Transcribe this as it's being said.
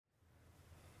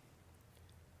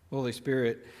Holy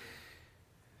Spirit,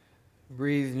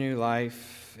 breathe new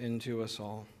life into us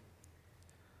all.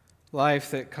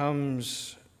 Life that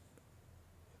comes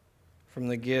from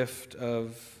the gift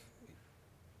of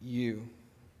you,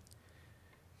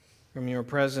 from your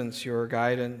presence, your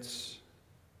guidance,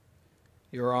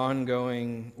 your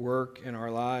ongoing work in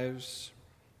our lives.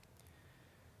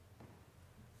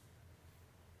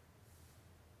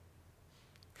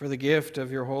 For the gift of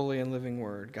your holy and living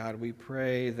word, God, we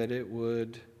pray that it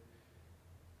would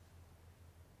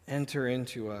enter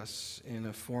into us in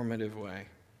a formative way.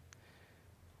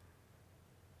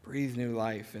 Breathe new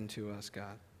life into us,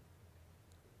 God.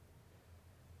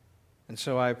 And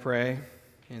so I pray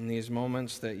in these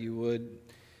moments that you would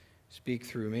speak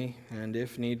through me, and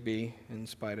if need be, in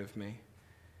spite of me,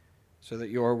 so that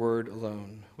your word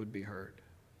alone would be heard.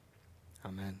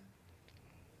 Amen.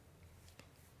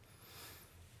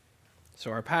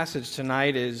 So our passage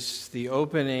tonight is the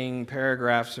opening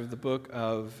paragraphs of the book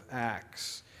of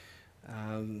Acts.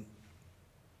 And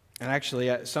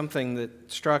actually, something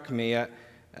that struck me,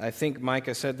 I think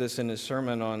Micah said this in his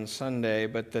sermon on Sunday,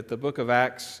 but that the book of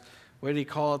Acts, what did he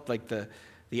call it? Like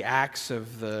the Acts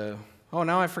of the... Oh,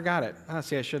 now I forgot it.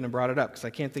 See, I shouldn't have brought it up because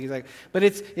I can't think exactly. But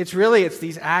it's really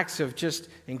these acts of just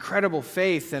incredible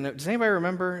faith. And does anybody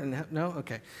remember? No?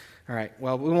 Okay. All right.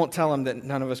 Well, we won't tell them that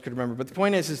none of us could remember. But the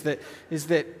point is that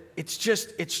it's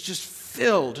just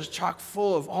filled, just chock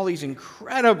full of all these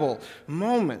incredible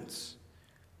moments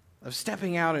of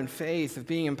stepping out in faith, of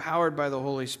being empowered by the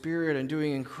Holy Spirit and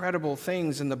doing incredible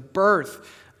things in the birth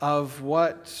of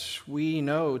what we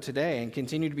know today and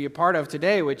continue to be a part of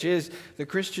today, which is the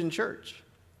Christian church.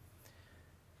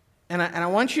 And I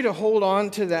want you to hold on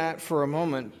to that for a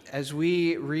moment as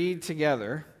we read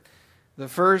together the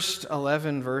first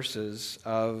 11 verses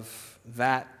of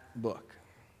that book.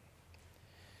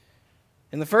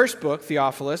 In the first book,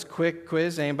 Theophilus, quick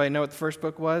quiz, anybody know what the first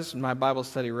book was? My Bible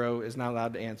study row is not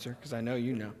allowed to answer because I know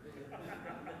you know.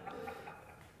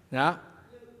 No?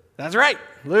 That's right,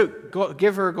 Luke.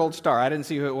 Give her a gold star. I didn't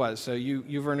see who it was, so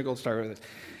you've earned a gold star with it.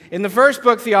 In the first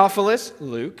book, Theophilus,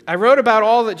 Luke, I wrote about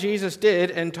all that Jesus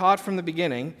did and taught from the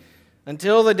beginning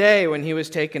until the day when he was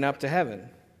taken up to heaven,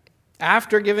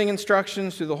 after giving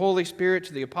instructions through the Holy Spirit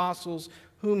to the apostles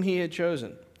whom he had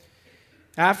chosen.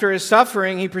 After his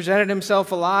suffering, he presented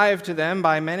himself alive to them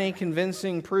by many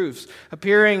convincing proofs,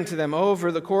 appearing to them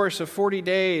over the course of 40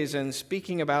 days and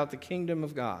speaking about the kingdom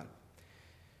of God.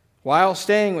 While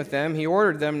staying with them, he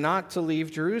ordered them not to leave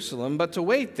Jerusalem, but to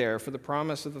wait there for the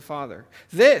promise of the Father.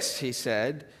 This, he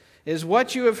said, is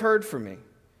what you have heard from me.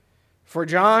 For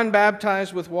John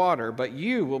baptized with water, but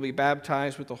you will be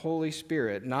baptized with the Holy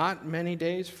Spirit not many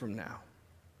days from now.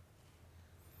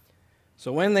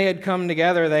 So when they had come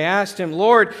together, they asked him,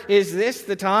 Lord, is this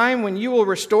the time when you will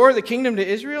restore the kingdom to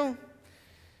Israel?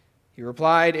 He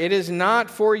replied, it is not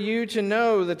for you to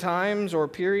know the times or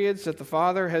periods that the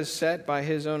Father has set by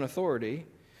his own authority,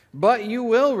 but you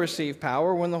will receive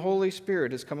power when the Holy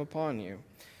Spirit has come upon you.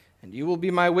 And you will be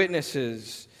my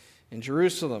witnesses in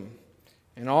Jerusalem,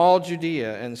 in all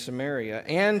Judea and Samaria,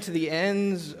 and to the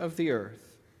ends of the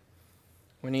earth.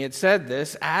 When he had said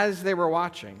this, as they were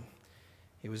watching,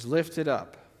 he was lifted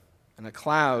up, and a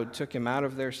cloud took him out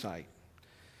of their sight.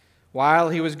 While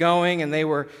he was going and they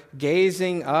were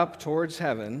gazing up towards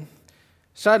heaven,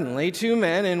 suddenly 2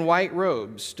 men in white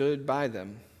robes stood by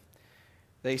them.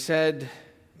 They said,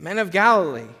 Men of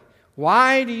Galilee,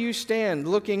 why do you stand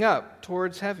looking up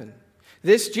towards heaven?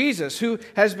 This Jesus, who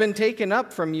has been taken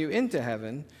up from you into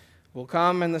heaven, will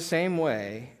come in the same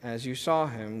way as you saw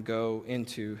him go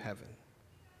into heaven.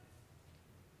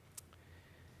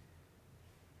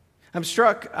 I'm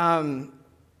struck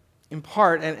in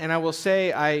part, and I will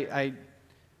say I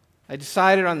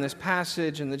decided on this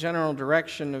passage and the general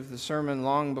direction of the sermon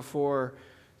long before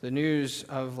the news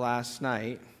of last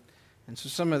night. And so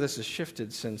some of this has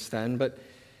shifted since then. But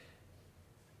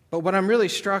what I'm really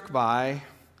struck by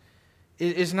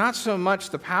is not so much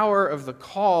the power of the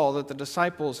call that the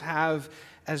disciples have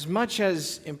as much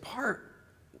as, in part,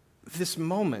 this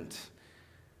moment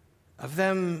of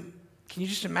them. Can you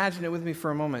just imagine it with me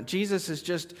for a moment? Jesus has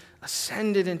just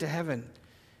ascended into heaven.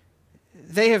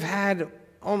 They have had,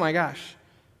 oh my gosh,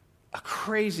 a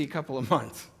crazy couple of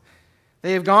months.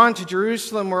 They have gone to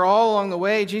Jerusalem where all along the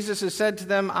way Jesus has said to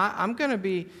them, I'm going to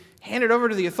be handed over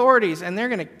to the authorities and they're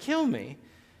going to kill me.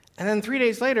 And then 3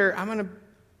 days later, I'm going to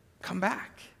come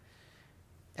back.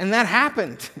 And that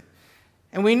happened.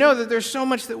 And we know that there's so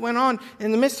much that went on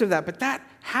in the midst of that. But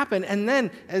happen. And then,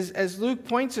 as Luke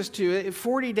points us to,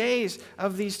 40 days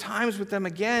of these times with them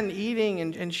again, eating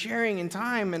and sharing in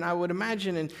time, and I would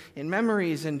imagine in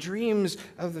memories and dreams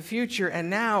of the future, and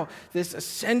now this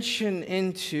ascension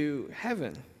into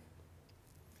heaven.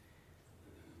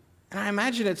 And I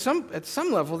imagine at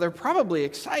some level they're probably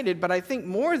excited, but I think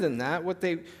more than that, what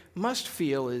they must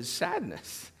feel is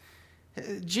sadness.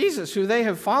 Jesus, who they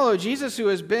have followed, Jesus who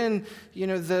has been,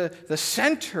 the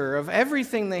center of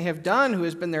everything they have done, who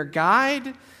has been their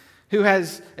guide, who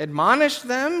has admonished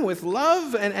them with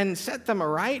love and set them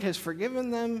aright, has forgiven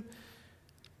them,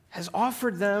 has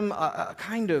offered them a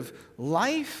kind of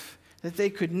life that they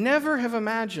could never have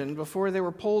imagined before they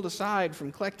were pulled aside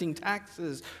from collecting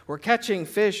taxes or catching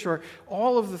fish or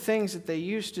all of the things that they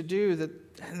used to do,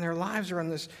 and their lives are on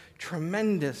this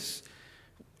tremendous,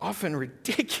 often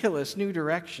ridiculous new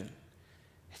direction.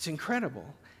 It's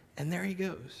incredible. And there he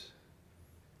goes.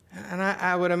 And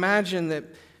I would imagine that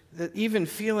even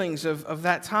feelings of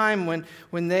that time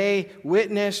when they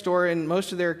witnessed, or in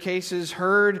most of their cases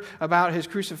heard about his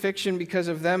crucifixion because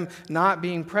of them not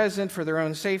being present for their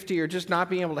own safety or just not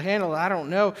being able to handle it, I don't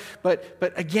know. But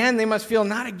again, they must feel,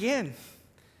 not again.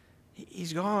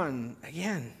 He's gone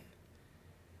again.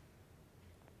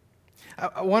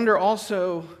 I wonder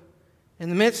also, in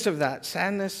the midst of that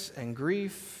sadness and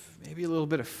grief, maybe a little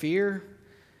bit of fear,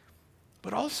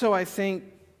 but also, I think,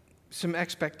 some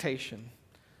expectation.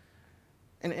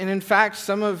 And in fact,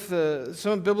 some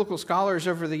biblical scholars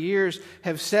over the years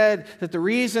have said that the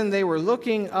reason they were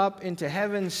looking up into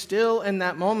heaven still in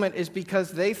that moment is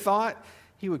because they thought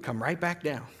he would come right back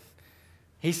down.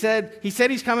 He said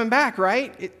he's coming back,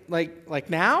 right? Like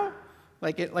now?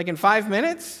 Like in 5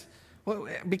 minutes? Well,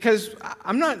 because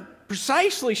I'm not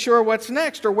precisely sure what's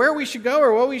next or where we should go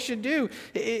or what we should do.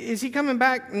 Is he coming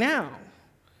back now?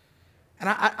 And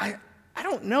I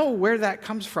don't know where that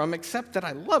comes from, except that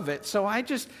I love it. So I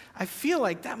feel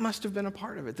like that must have been a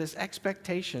part of it, this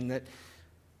expectation that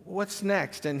what's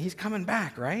next? And he's coming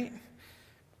back, right?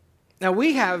 Now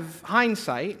we have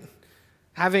hindsight,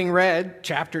 having read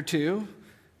chapter 2,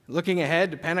 looking ahead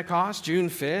to Pentecost, June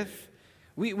 5th.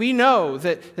 We know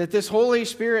that this Holy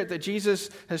Spirit that Jesus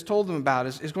has told them about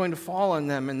is going to fall on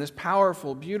them in this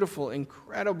powerful, beautiful,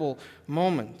 incredible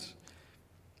moment.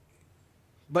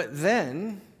 But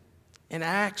then, in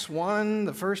Acts 1,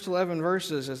 the first 11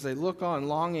 verses, as they look on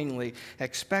longingly,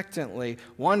 expectantly,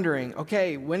 wondering,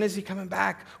 okay, when is he coming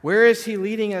back? Where is he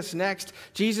leading us next?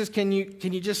 Jesus, can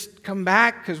you just come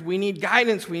back? Because we need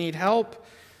guidance, we need help.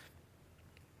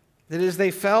 That as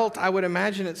they felt, I would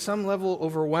imagine at some level,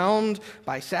 overwhelmed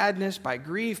by sadness, by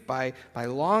grief, by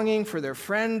longing for their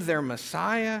friend, their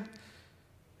Messiah,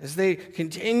 as they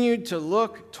continued to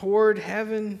look toward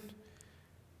heaven,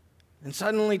 and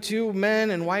suddenly 2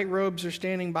 men in white robes are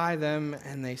standing by them,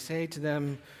 and they say to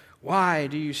them, "Why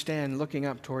do you stand looking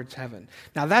up towards heaven?"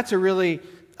 Now that's a really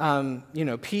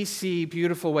PC,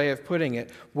 beautiful way of putting it.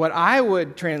 What I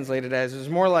would translate it as is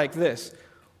more like this: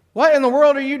 what in the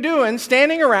world are you doing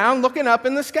standing around looking up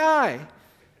in the sky?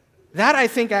 That, I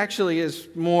think, actually is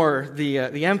more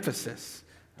the emphasis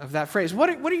of that phrase. What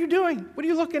are you doing? What are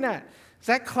you looking at? Does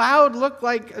that cloud look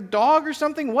like a dog or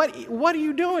something? What are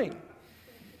you doing?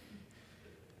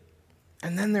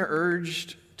 And then they're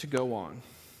urged to go on.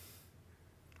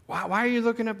 Why are you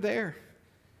looking up there?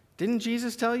 Didn't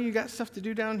Jesus tell you got stuff to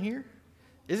do down here?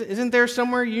 Isn't there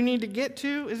somewhere you need to get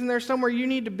to? Isn't there somewhere you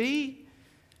need to be?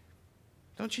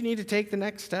 Don't you need to take the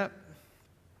next step?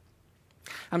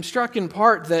 I'm struck in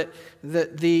part that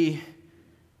the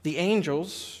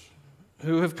angels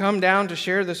who have come down to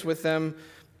share this with them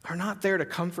are not there to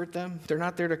comfort them. They're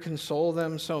not there to console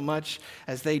them so much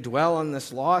as they dwell on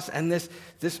this loss and this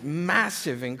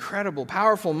massive, incredible,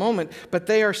 powerful moment, but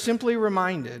they are simply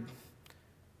reminded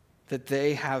that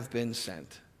they have been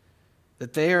sent,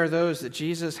 that they are those that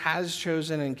Jesus has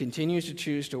chosen and continues to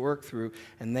choose to work through,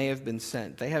 and they have been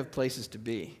sent. They have places to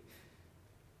be.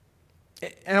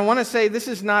 And I want to say this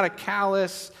is not a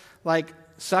callous,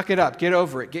 suck it up, get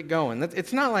over it, get going.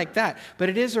 It's not like that, but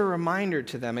it is a reminder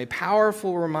to them, a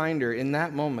powerful reminder in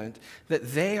that moment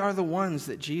that they are the ones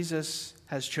that Jesus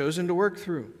has chosen to work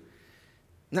through.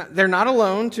 Now, they're not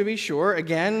alone, to be sure.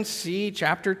 Again, see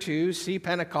chapter 2, see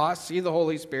Pentecost, see the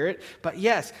Holy Spirit. But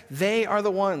yes, they are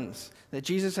the ones that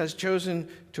Jesus has chosen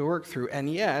to work through.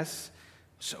 And yes,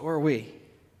 so are we.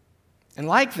 And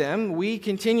like them, we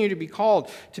continue to be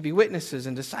called to be witnesses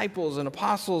and disciples and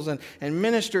apostles and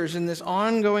ministers in this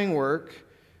ongoing work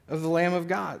of the Lamb of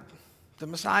God, the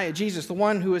Messiah, Jesus, the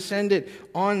one who ascended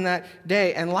on that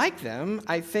day. And like them,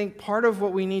 I think part of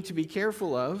what we need to be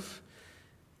careful of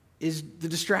is the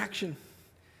distraction.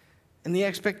 and the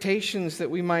expectations that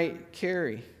we might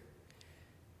carry.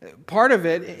 Part of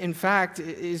it, in fact,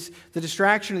 is the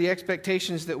distraction of the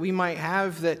expectations that we might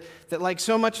have that like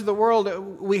so much of the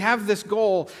world, we have this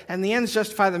goal and the ends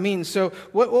justify the means. So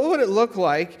what would it look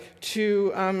like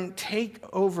to take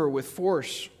over with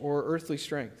force or earthly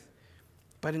strength,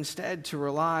 but instead to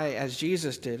rely, as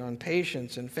Jesus did, on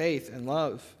patience and faith and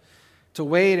love, to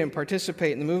wait and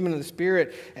participate in the movement of the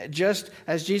Spirit, just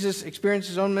as Jesus experienced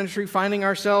his own ministry, finding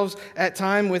ourselves at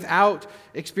time without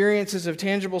experiences of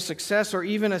tangible success or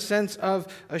even a sense of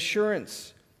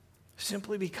assurance,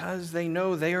 simply because they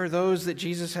know they are those that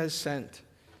Jesus has sent.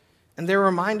 And they're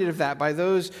reminded of that by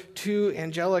those two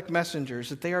angelic messengers,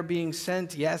 that they are being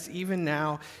sent, yes, even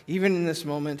now, even in this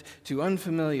moment, to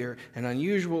unfamiliar and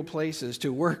unusual places,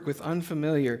 to work with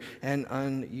unfamiliar and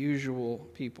unusual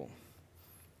people.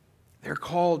 They're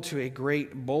called to a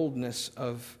great boldness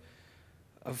of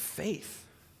faith,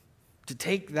 to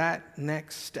take that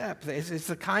next step. It's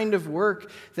the kind of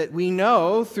work that we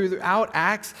know throughout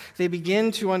Acts they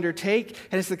begin to undertake,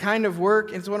 and it's the kind of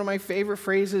work, it's one of my favorite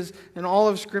phrases in all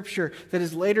of Scripture, that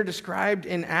is later described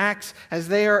in Acts as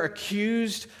they are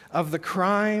accused of the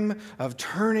crime of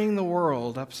turning the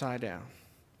world upside down.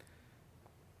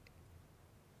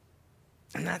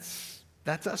 And that's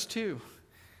us too.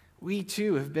 We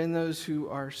too have been those who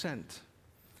are sent.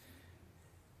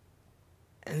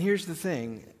 And here's the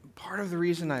thing. Part of the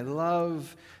reason I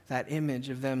love that image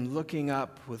of them looking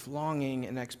up with longing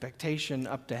and expectation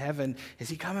up to heaven, is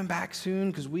he coming back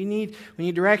soon? Because we need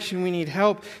direction, we need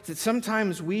help. That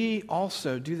sometimes we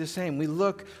also do the same. We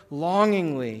look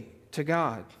longingly to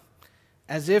God,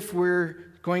 as if we're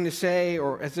going to say,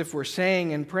 or as if we're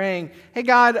saying and praying, hey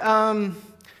God,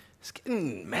 it's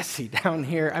getting messy down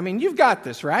here. I mean, you've got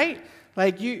this, right?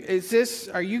 Like,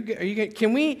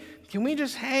 can we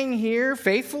just hang here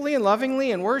faithfully and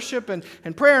lovingly and worship and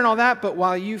prayer and all that, but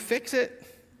while you fix it?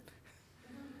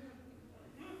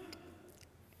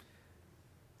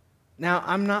 Now,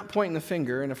 I'm not pointing the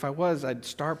finger, and if I was, I'd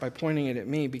start by pointing it at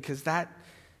me, because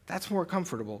that's more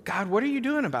comfortable. God, what are you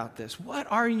doing about this? What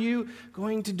are you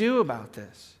going to do about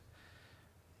this?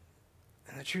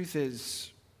 And the truth is,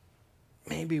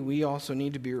 maybe we also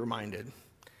need to be reminded.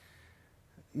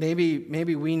 Maybe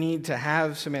we need to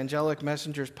have some angelic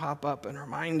messengers pop up and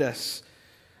remind us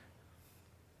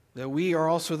that we are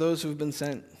also those who have been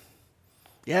sent.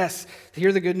 Yes,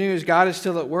 hear the good news. God is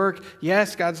still at work.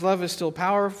 Yes, God's love is still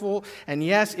powerful. And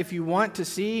yes, if you want to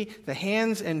see the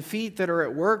hands and feet that are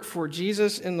at work for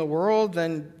Jesus in the world,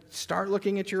 then start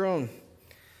looking at your own.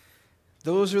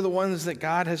 Those are the ones that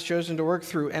God has chosen to work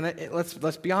through. And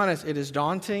let's be honest, it is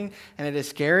daunting and it is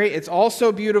scary. It's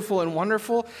also beautiful and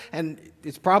wonderful, and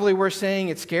it's probably worth saying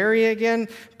it's scary again.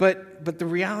 But the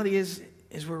reality is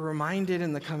we're reminded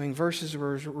in the coming verses,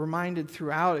 we're reminded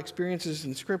throughout experiences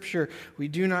in Scripture, we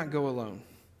do not go alone.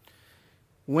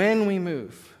 When we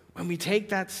move, when we take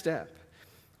that step,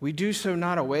 we do so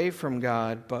not away from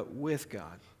God, but with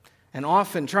God. And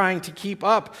often trying to keep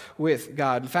up with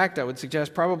God. In fact, I would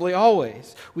suggest probably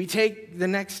always. We take the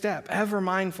next step, ever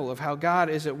mindful of how God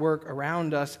is at work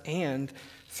around us and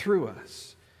through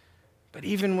us. But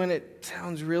even when it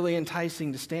sounds really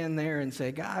enticing to stand there and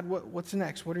say, God, what's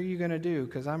next? What are you going to do?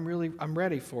 Because I'm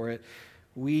ready for it.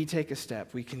 We take a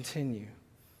step. We continue.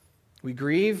 We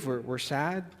grieve. We're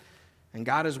sad. And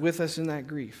God is with us in that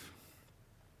grief.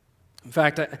 In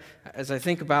fact, as I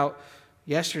think about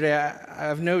yesterday, I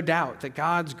have no doubt that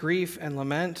God's grief and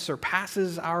lament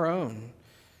surpasses our own.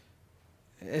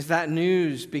 As that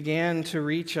news began to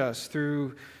reach us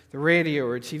through the radio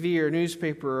or TV or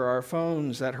newspaper or our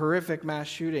phones, that horrific mass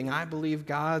shooting, I believe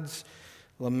God's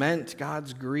lament,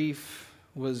 God's grief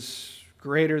was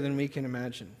greater than we can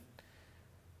imagine.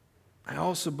 I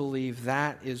also believe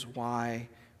that is why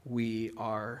we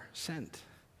are sent.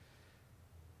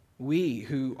 We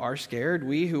who are scared,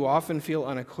 we who often feel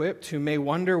unequipped, who may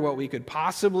wonder what we could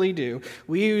possibly do,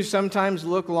 we who sometimes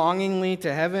look longingly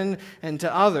to heaven and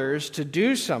to others to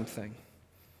do something,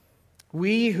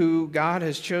 we who God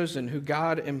has chosen, who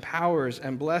God empowers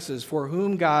and blesses, for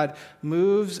whom God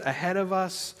moves ahead of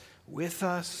us, with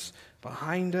us,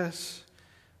 behind us,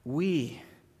 we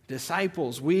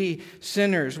disciples, we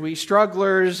sinners, we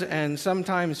strugglers and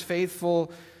sometimes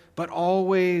faithful, but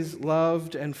always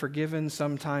loved and forgiven,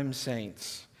 sometimes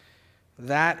saints.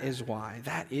 That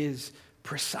is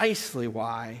precisely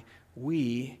why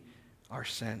we are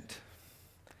sent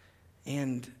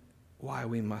and why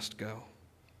we must go.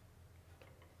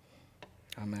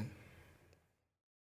 Amen.